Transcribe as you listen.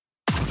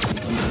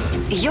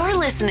You're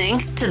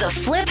listening to the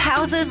Flip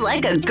Houses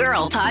Like a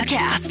Girl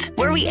podcast,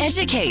 where we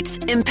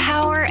educate,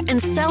 empower,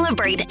 and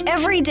celebrate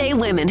everyday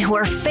women who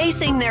are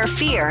facing their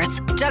fears,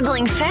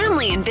 juggling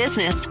family and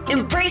business,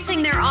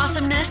 embracing their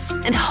awesomeness,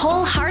 and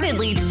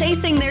wholeheartedly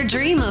chasing their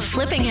dream of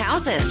flipping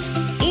houses.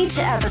 Each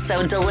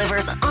episode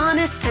delivers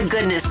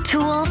honest-to-goodness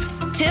tools,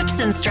 tips,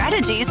 and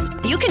strategies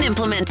you can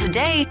implement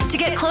today to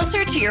get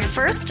closer to your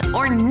first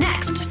or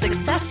next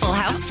successful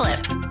house flip.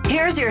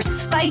 Here's your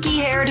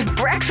spiky-haired,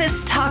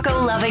 breakfast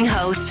taco-loving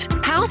host,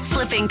 house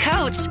flipping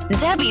coach,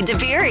 Debbie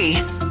DeBeery.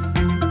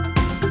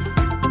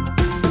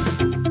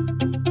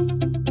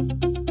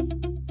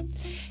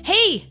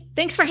 Hey,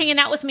 thanks for hanging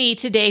out with me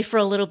today for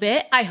a little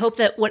bit. I hope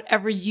that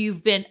whatever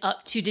you've been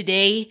up to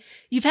today,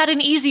 you've had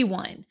an easy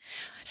one.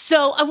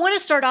 So I want to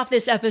start off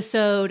this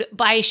episode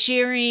by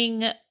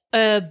sharing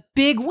a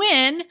big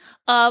win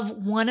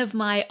of one of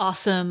my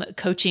awesome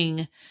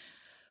coaching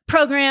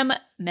program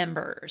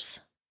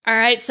members. All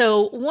right,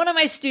 so one of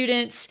my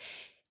students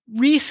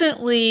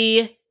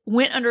recently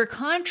went under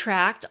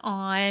contract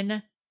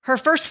on her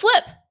first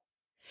flip.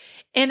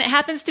 And it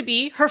happens to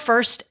be her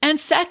first and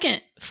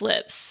second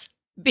flips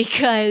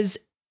because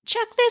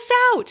check this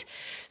out.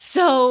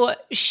 So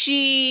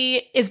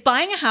she is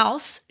buying a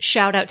house.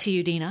 Shout out to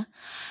you, Dina.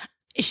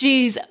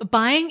 She's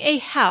buying a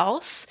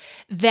house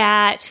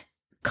that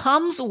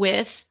comes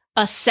with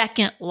a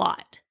second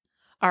lot.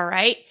 All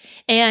right.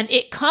 And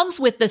it comes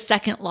with the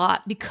second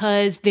lot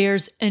because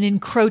there's an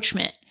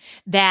encroachment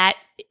that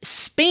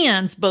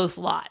spans both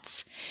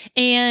lots.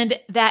 And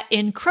that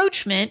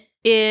encroachment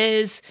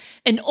is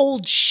an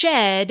old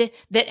shed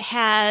that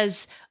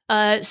has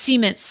a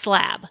cement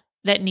slab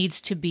that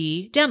needs to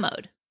be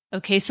demoed.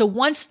 Okay. So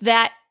once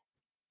that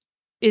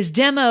is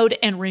demoed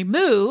and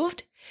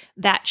removed,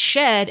 that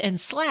shed and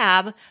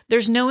slab,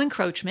 there's no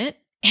encroachment.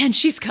 And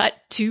she's got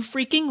two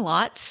freaking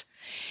lots.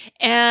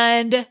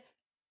 And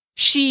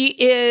she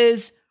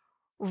is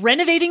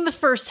renovating the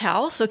first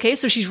house. Okay.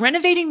 So she's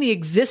renovating the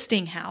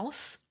existing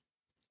house.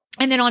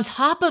 And then on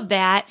top of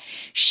that,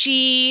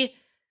 she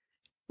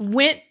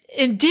went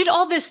and did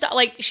all this stuff.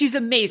 Like, she's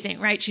amazing,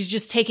 right? She's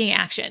just taking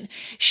action.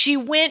 She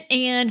went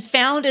and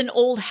found an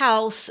old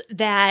house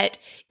that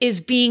is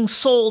being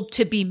sold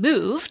to be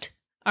moved.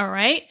 All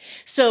right.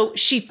 So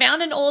she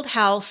found an old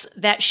house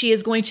that she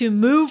is going to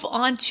move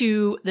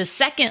onto the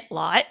second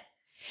lot.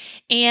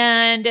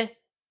 And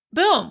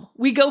boom,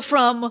 we go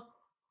from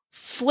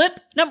flip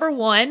number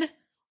one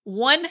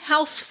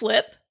house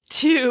flip,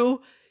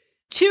 to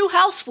two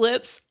house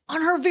flips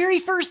on her very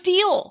first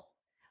deal.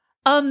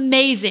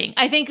 Amazing.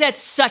 I think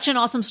that's such an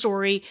awesome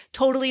story,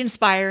 totally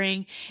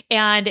inspiring.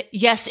 And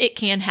yes, it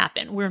can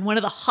happen. We're in one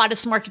of the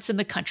hottest markets in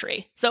the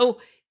country. So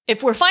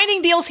if we're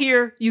finding deals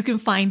here, you can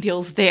find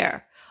deals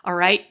there. All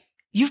right.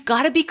 You've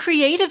got to be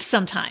creative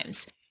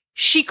sometimes.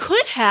 She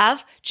could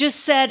have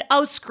just said,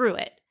 oh, screw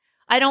it.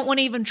 I don't want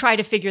to even try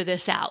to figure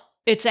this out.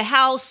 It's a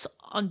house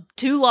on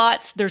two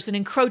lots. There's an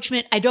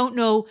encroachment. I don't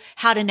know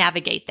how to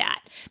navigate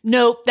that.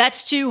 Nope,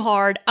 that's too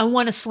hard. I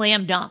want a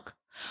slam dunk.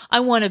 I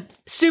want a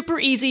super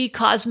easy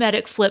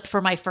cosmetic flip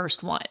for my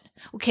first one.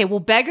 Okay, well,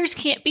 beggars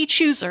can't be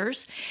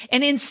choosers.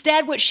 And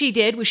instead, what she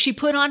did was she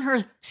put on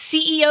her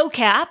CEO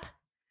cap,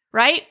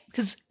 right?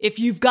 Because if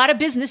you've got a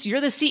business,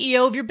 you're the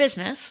CEO of your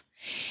business.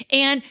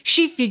 And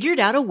she figured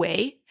out a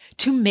way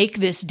to make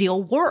this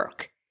deal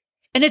work.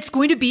 And it's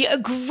going to be a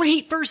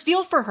great first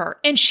deal for her.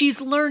 And she's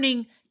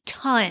learning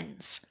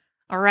tons.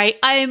 All right.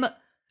 I'm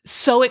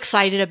so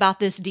excited about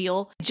this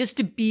deal just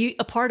to be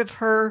a part of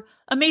her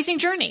amazing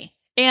journey.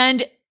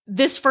 And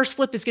this first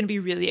flip is going to be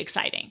really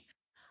exciting.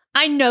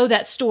 I know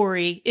that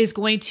story is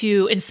going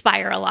to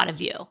inspire a lot of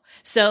you.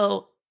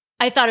 So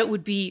I thought it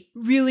would be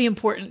really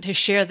important to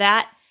share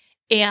that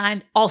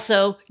and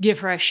also give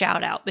her a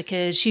shout out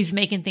because she's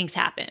making things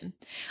happen.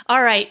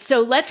 All right. So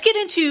let's get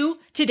into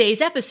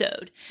today's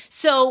episode.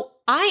 So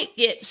I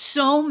get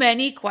so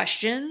many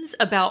questions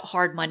about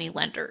hard money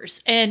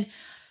lenders, and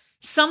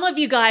some of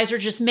you guys are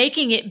just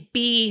making it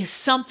be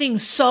something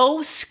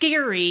so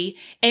scary,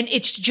 and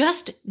it's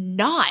just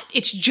not.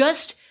 It's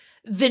just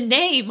the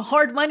name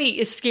hard money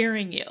is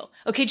scaring you.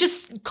 Okay,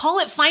 just call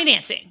it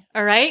financing,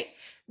 all right?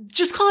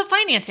 Just call it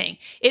financing.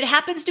 It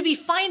happens to be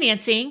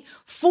financing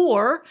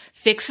for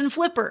fix and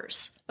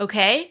flippers,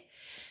 okay?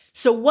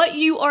 So what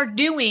you are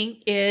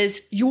doing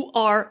is you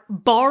are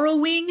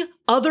borrowing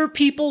other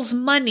people's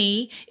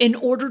money in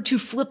order to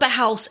flip a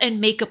house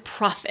and make a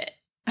profit,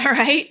 all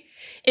right?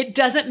 It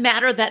doesn't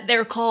matter that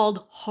they're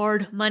called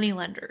hard money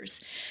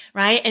lenders,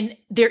 right? And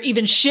they're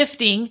even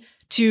shifting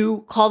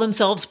to call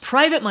themselves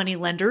private money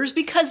lenders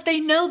because they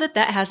know that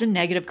that has a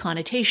negative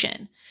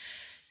connotation.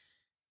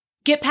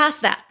 Get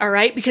past that, all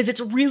right? Because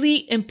it's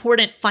really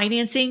important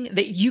financing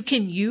that you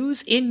can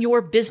use in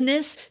your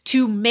business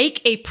to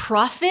make a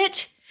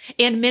profit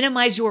and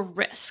minimize your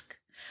risk.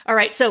 All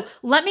right, so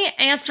let me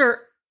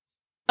answer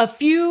a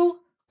few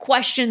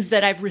questions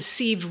that I've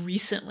received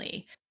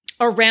recently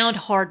around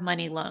hard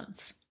money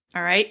loans.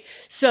 All right,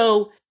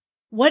 so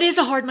what is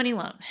a hard money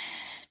loan?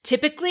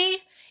 Typically,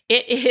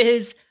 it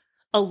is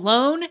a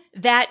loan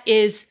that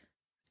is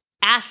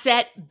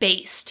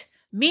asset-based,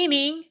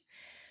 meaning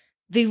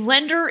the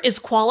lender is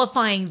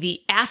qualifying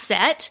the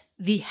asset,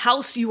 the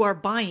house you are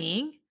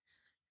buying,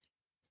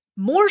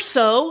 more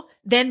so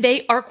than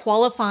they are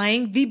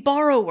qualifying the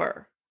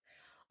borrower.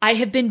 I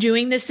have been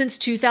doing this since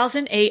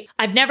 2008.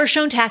 I've never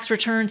shown tax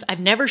returns. I've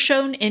never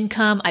shown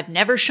income. I've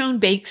never shown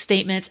bank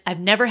statements.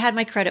 I've never had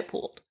my credit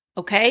pulled.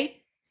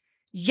 Okay?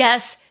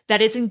 Yes, that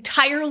is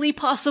entirely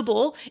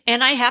possible.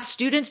 And I have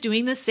students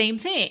doing the same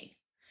thing.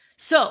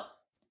 So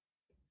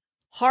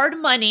hard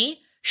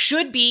money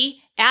should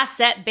be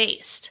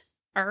asset-based.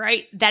 All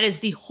right? That is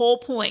the whole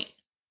point.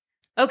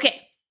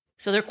 Okay.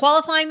 So they're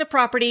qualifying the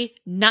property,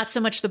 not so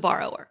much the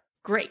borrower.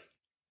 Great.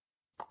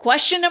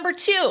 Question number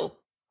 2.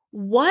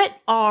 What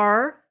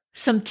are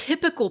some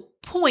typical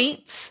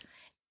points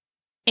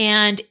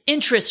and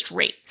interest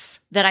rates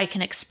that I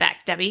can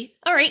expect, Debbie?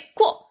 All right,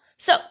 cool.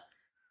 So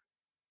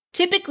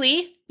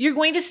typically, you're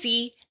going to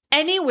see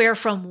anywhere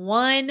from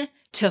 1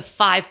 to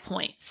 5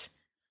 points.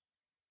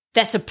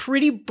 That's a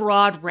pretty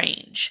broad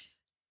range.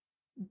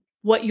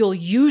 What you'll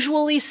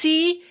usually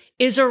see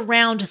is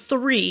around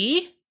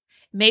 3,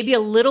 maybe a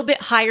little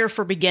bit higher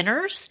for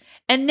beginners,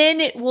 and then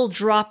it will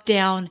drop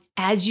down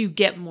as you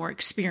get more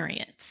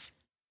experience.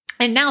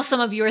 And now some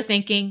of you are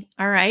thinking,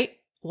 all right,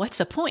 what's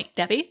a point,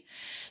 Debbie?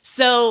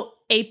 So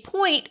a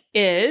point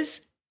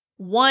is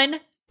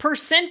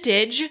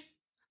 1%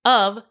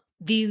 of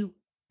the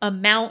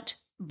amount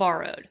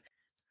borrowed.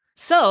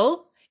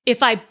 So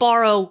if I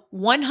borrow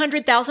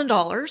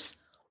 $100,000,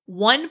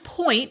 1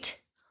 point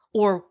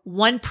or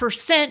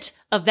 1%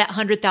 of that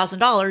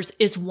 $100,000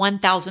 is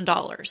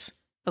 $1,000.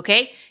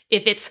 Okay?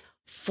 If it's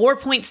 4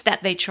 points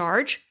that they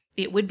charge,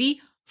 it would be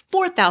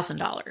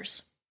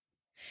 $4,000.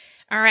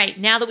 All right,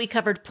 now that we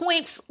covered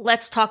points,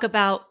 let's talk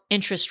about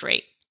interest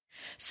rate.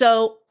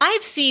 So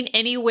I've seen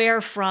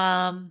anywhere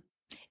from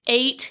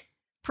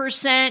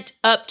 8%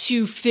 up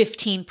to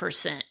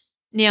 15%.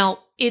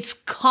 Now, it's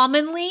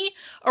commonly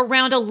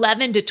around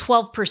 11 to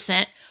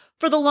 12%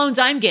 for the loans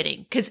I'm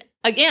getting. Because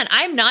again,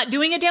 I'm not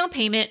doing a down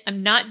payment.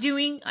 I'm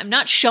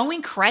not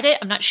showing credit.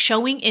 I'm not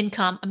showing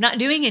income. I'm not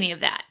doing any of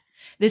that.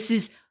 This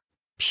is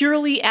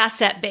purely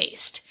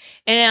asset-based.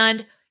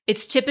 And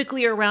it's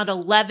typically around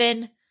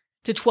 11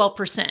 to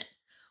 12%,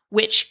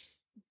 which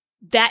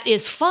that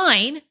is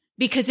fine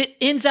because it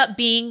ends up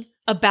being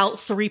about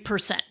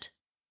 3%.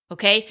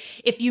 Okay.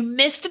 If you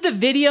missed the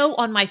video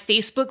on my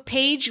Facebook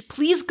page,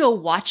 please go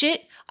watch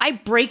it. I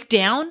break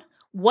down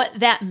what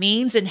that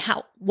means and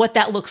what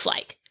that looks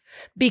like,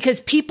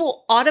 because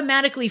people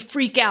automatically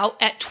freak out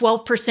at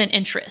 12%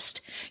 interest.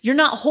 You're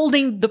not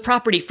holding the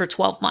property for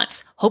 12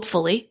 months.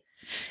 Hopefully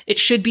it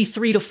should be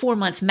 3 to 4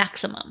 months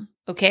maximum.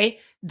 Okay.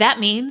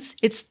 That means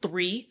it's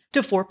 3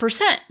 to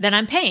 4% that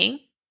I'm paying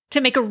to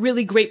make a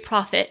really great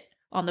profit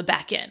on the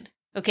back end.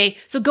 Okay.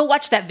 So go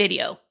watch that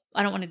video.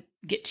 I don't want to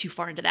get too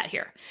far into that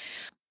here.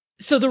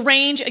 So the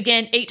range,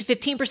 again, 8 to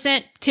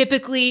 15%,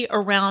 typically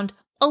around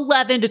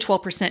 11 to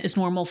 12% is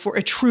normal for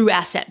a true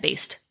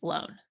asset-based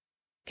loan.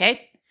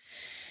 Okay.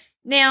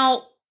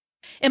 Now,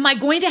 am I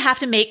going to have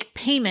to make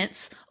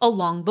payments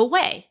along the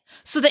way?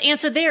 So the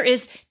answer there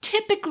is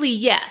typically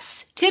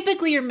yes.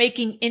 Typically you're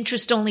making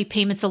interest-only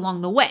payments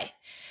along the way.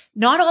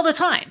 Not all the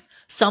time.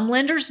 Some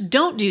lenders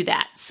don't do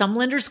that. Some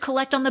lenders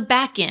collect on the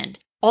back end.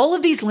 All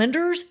of these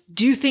lenders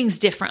do things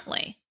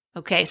differently.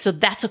 Okay, so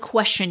that's a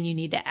question you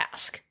need to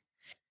ask.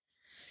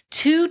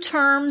 2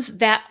 terms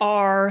that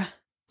are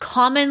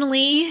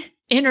commonly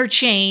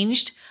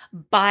interchanged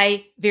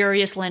by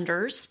various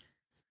lenders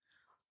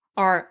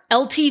are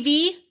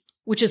LTV,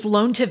 which is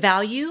loan to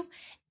value,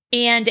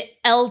 and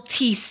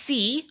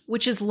LTC,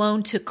 which is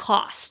loan to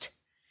cost.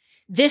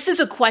 This is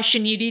a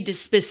question you need to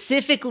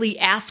specifically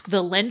ask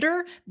the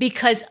lender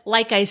because,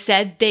 like I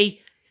said,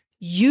 they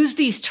use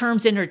these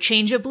terms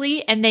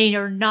interchangeably and they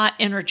are not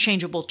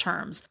interchangeable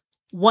terms.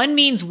 One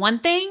means one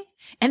thing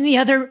and the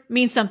other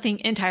means something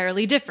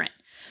entirely different.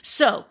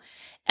 So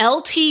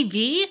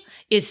LTV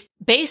is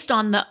based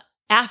on the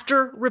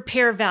after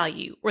repair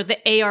value or the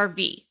ARV.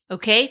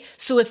 Okay.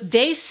 So if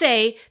they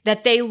say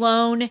that they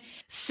loan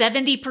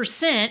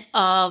 70%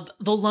 of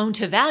the loan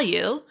to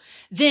value,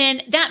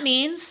 then that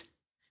means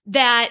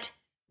that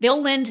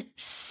they'll lend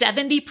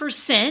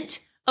 70%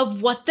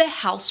 of what the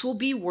house will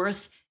be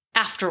worth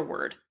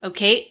afterward.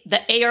 Okay.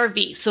 The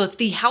ARV. So if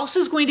the house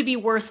is going to be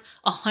worth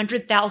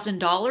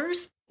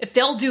 $100,000, if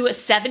they'll do a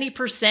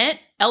 70%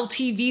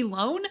 LTV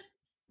loan,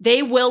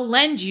 they will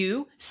lend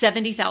you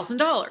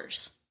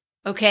 $70,000.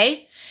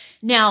 Okay.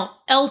 Now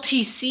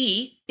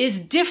LTC is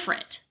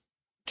different.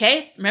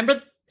 Okay.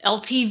 Remember,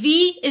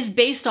 LTV is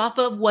based off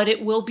of what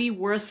it will be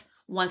worth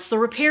once the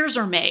repairs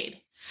are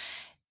made.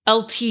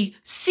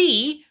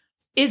 LTC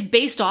is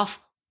based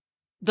off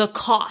the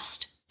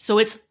cost. So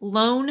it's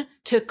loan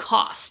to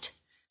cost,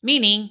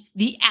 meaning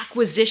the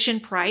acquisition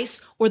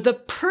price or the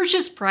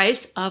purchase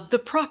price of the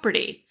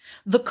property,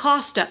 the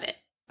cost of it.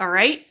 All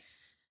right.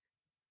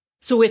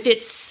 So if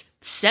it's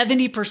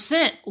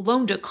 70%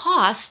 loan to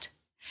cost,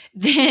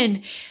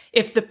 then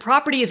if the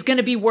property is going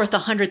to be worth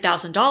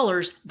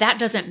 $100,000, that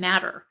doesn't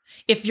matter.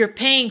 If you're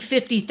paying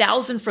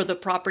 $50,000 for the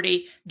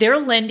property, they're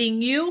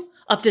lending you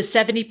up to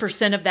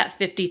 70% of that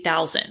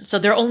 $50,000. So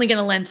they're only going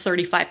to lend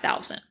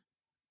 $35,000.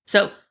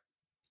 So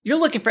you're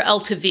looking for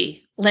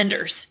L2V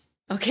lenders,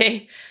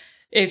 okay?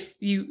 If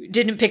you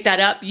didn't pick that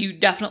up, you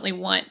definitely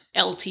want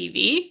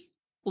LTV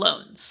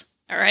loans,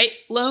 all right?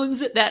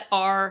 Loans that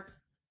are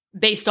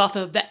based off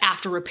of the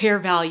after repair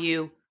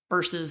value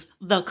versus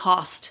the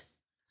cost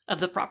of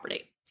the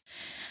property.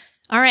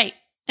 All right,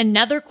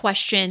 another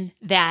question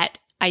that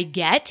I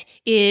get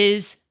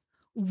is,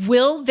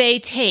 will they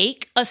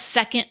take a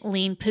second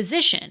lien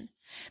position?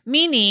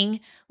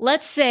 Meaning,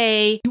 let's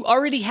say you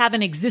already have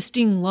an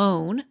existing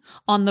loan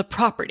on the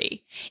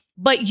property,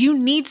 but you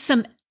need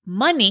some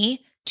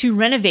money to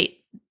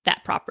renovate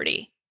that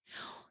property.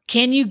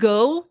 Can you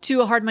go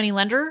to a hard money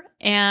lender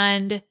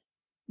and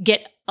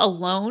get a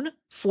loan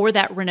for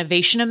that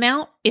renovation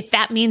amount if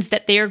that means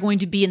that they are going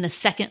to be in the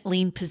second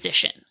lien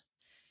position?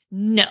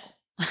 No.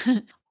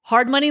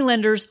 Hard money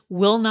lenders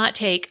will not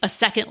take a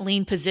second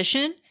lien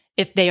position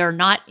if they are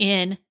not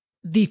in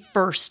the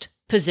first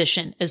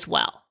position as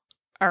well.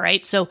 All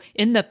right. So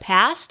in the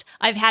past,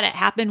 I've had it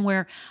happen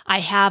where I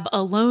have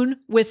a loan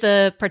with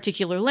a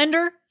particular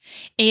lender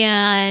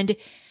and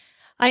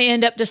I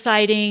end up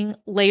deciding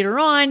later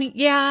on,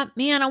 yeah,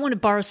 man, I want to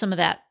borrow some of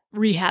that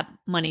rehab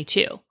money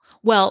too.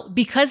 Well,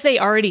 because they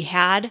already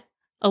had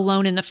a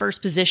loan in the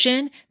first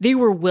position, they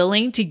were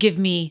willing to give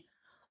me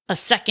a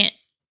second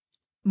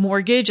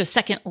mortgage, a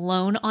second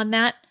loan on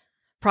that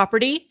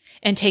property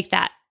and take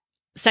that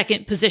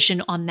second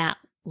position on that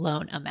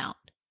loan amount.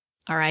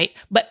 All right.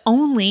 But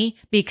only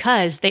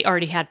because they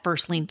already had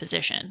first lien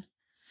position.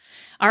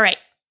 All right.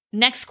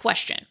 Next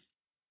question.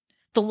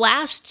 The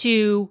last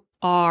two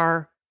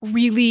are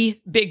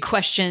really big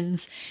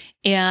questions.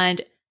 And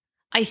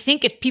I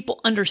think if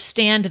people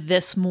understand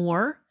this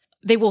more,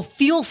 they will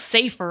feel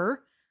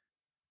safer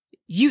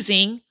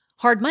using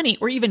hard money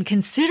or even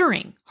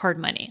considering hard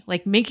money,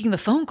 like making the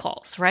phone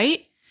calls,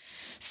 right?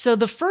 So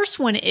the first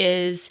one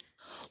is,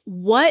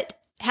 what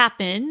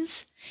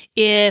happens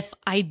if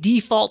I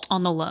default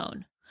on the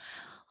loan?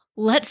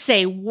 Let's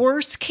say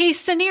worst case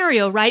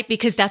scenario, right?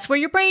 Because that's where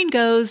your brain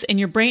goes and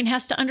your brain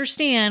has to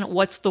understand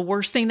what's the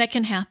worst thing that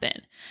can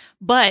happen.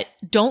 But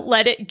don't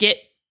let it get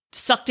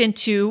sucked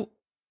into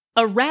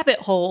a rabbit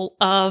hole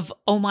of,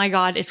 oh my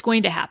God, it's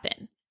going to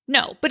happen.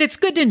 No, but it's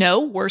good to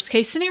know worst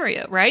case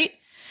scenario, right?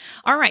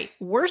 All right,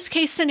 worst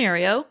case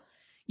scenario,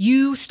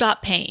 you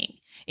stop paying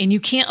and you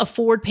can't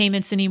afford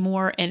payments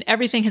anymore and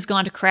everything has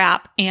gone to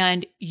crap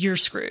and you're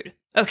screwed.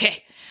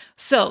 Okay,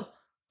 so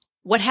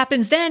what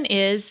happens then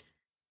is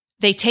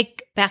they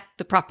take back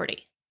the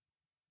property.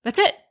 That's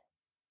it.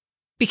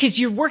 Because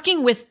you're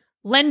working with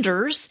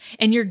lenders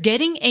and you're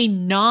getting a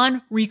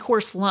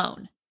non-recourse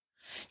loan.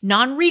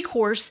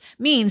 Non-recourse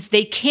means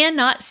they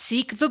cannot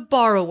seek the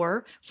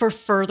borrower for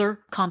further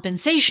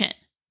compensation.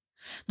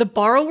 The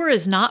borrower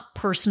is not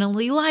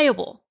personally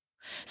liable.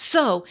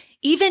 So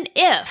even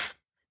if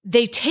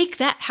they take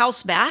that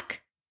house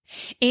back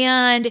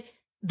and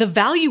the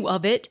value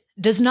of it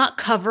does not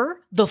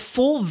cover the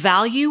full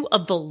value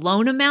of the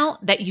loan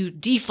amount that you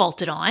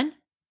defaulted on,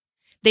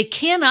 they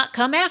cannot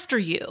come after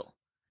you.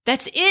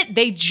 That's it.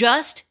 They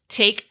just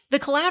take the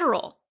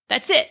collateral.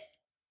 That's it.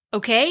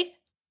 Okay?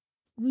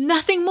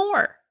 Nothing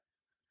more.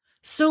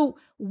 So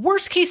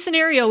worst case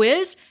scenario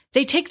is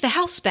they take the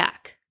house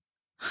back.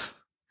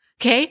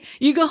 Okay?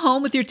 You go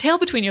home with your tail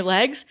between your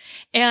legs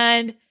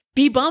and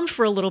be bummed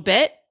for a little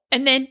bit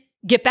and then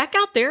get back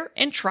out there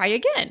and try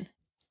again.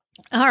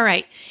 All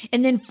right.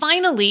 And then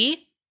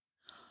finally,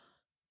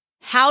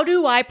 how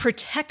do I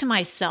protect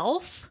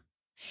myself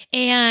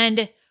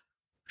and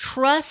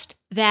trust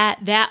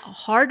that that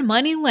hard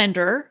money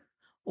lender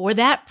or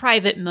that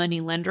private money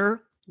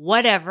lender,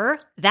 whatever,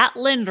 that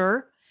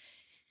lender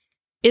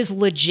is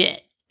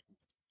legit?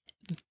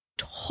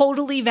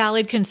 Totally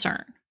valid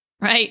concern,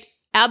 right?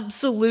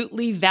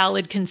 Absolutely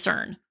valid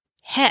concern.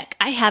 Heck,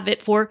 I have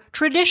it for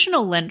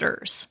traditional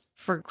lenders,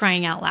 for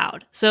crying out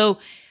loud. So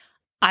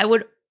I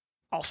would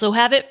also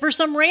have it for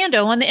some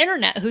rando on the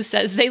internet who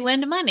says they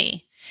lend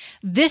money.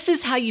 This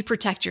is how you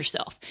protect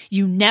yourself.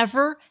 You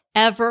never,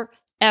 ever,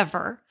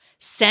 ever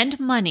send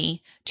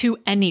money to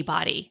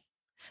anybody.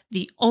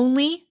 The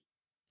only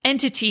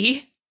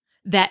entity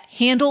that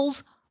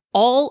handles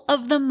all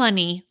of the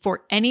money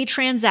for any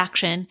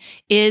transaction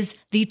is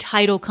the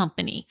title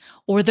company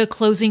or the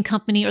closing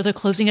company or the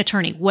closing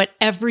attorney,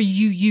 whatever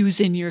you use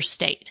in your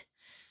state.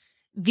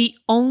 The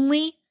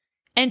only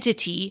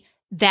entity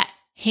that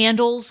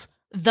handles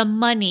the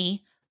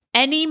money,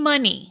 any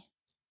money,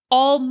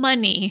 all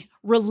money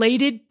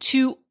related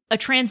to a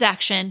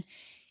transaction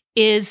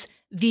is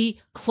the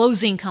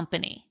closing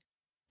company.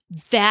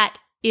 That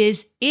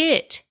is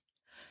it.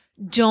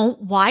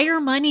 Don't wire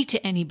money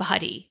to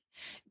anybody.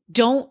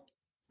 Don't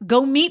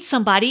go meet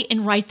somebody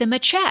and write them a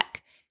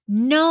check.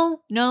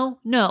 No, no,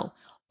 no.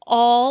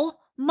 All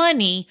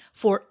money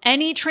for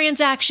any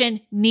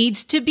transaction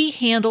needs to be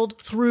handled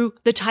through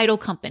the title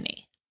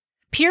company.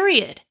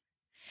 Period.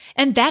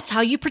 And that's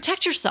how you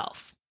protect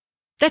yourself.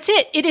 That's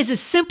it. It is as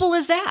simple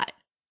as that.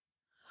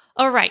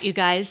 All right, you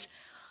guys.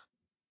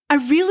 I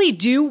really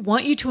do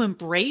want you to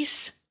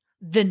embrace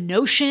the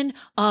notion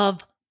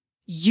of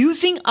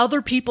using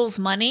other people's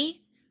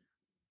money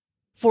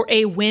for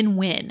a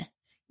win-win.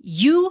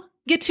 You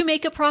get to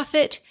make a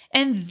profit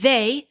and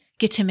they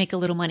get to make a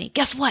little money.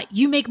 Guess what?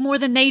 You make more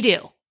than they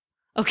do.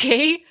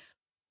 Okay?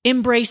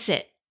 Embrace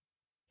it.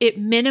 It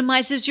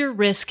minimizes your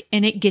risk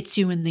and it gets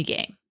you in the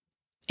game.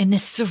 And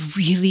this is a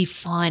really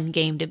fun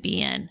game to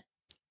be in.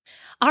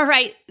 All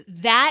right,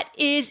 that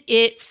is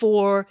it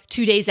for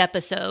today's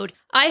episode.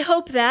 I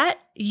hope that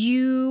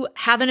you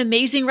have an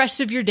amazing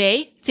rest of your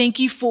day. Thank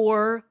you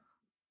for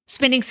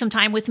spending some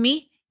time with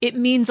me. It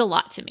means a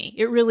lot to me.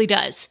 It really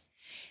does.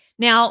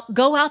 Now,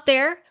 go out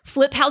there,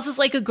 flip houses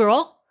like a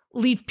girl,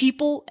 leave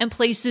people and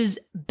places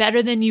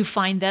better than you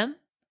find them,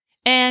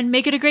 and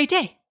make it a great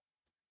day.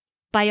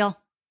 Bye, y'all.